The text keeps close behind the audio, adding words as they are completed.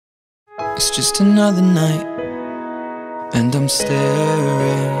It's just another night, and I'm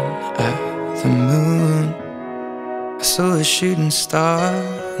staring at the moon. I saw a shooting star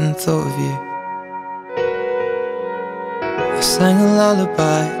and thought of you. I sang a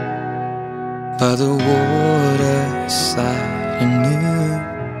lullaby by the waterside and knew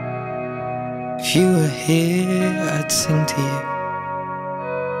if you were here, I'd sing to you.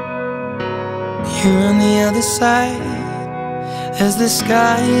 You're on the other side as the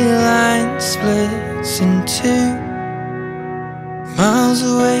skyline splits in two, miles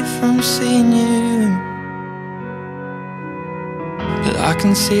away from seeing you. But I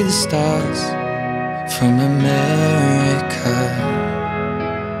can see the stars from America.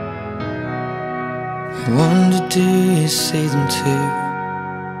 I wonder, do you see them too?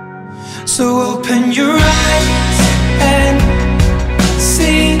 So open your eyes and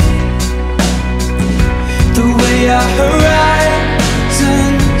see the way our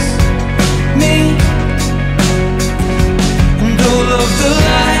horizons meet, and all of the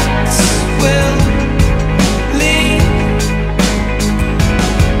lights will lead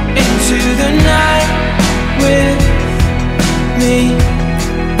into the night with me.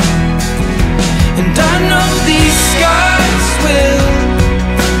 And I know these scars will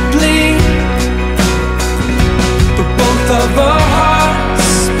bleed, but both of our hearts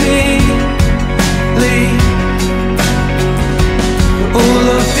bleed. All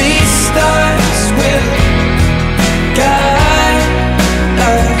of these stars will guide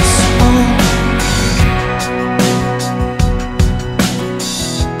us home.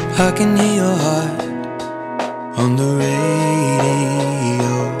 I can hear your heart on the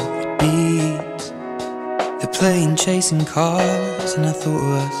radio. It beats. They're playing Chasing Cars, and I thought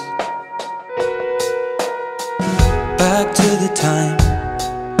of us. Back to the time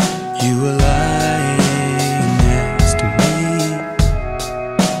you were lying next to me.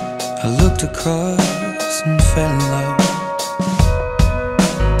 I looked across and fell in love,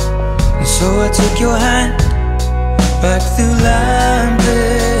 and so I took your hand back through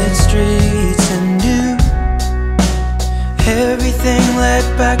lamplit streets and knew everything led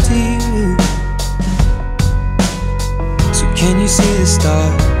back to you. So can you see the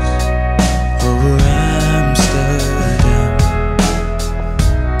stars over Amsterdam?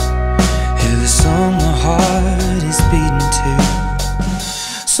 Hear the song my heart is beating to.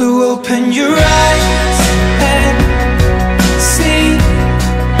 So open your eyes and see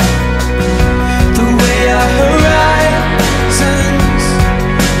the way our horizons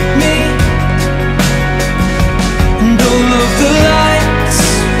meet, and all of the lights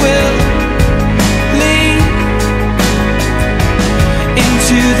will lead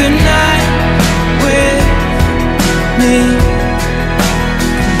into the night with me.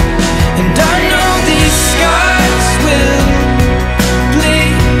 And I know these scars will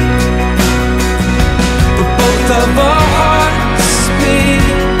bleed, but both of our hearts bleed.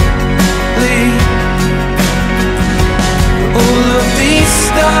 All of these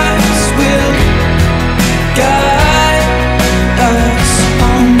stars will guide us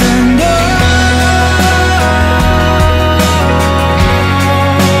on and on.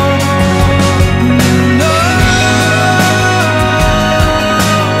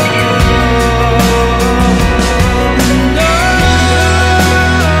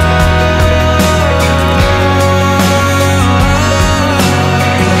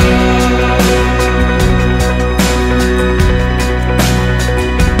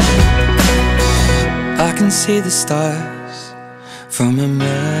 I can see the stars from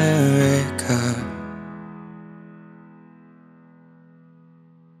America.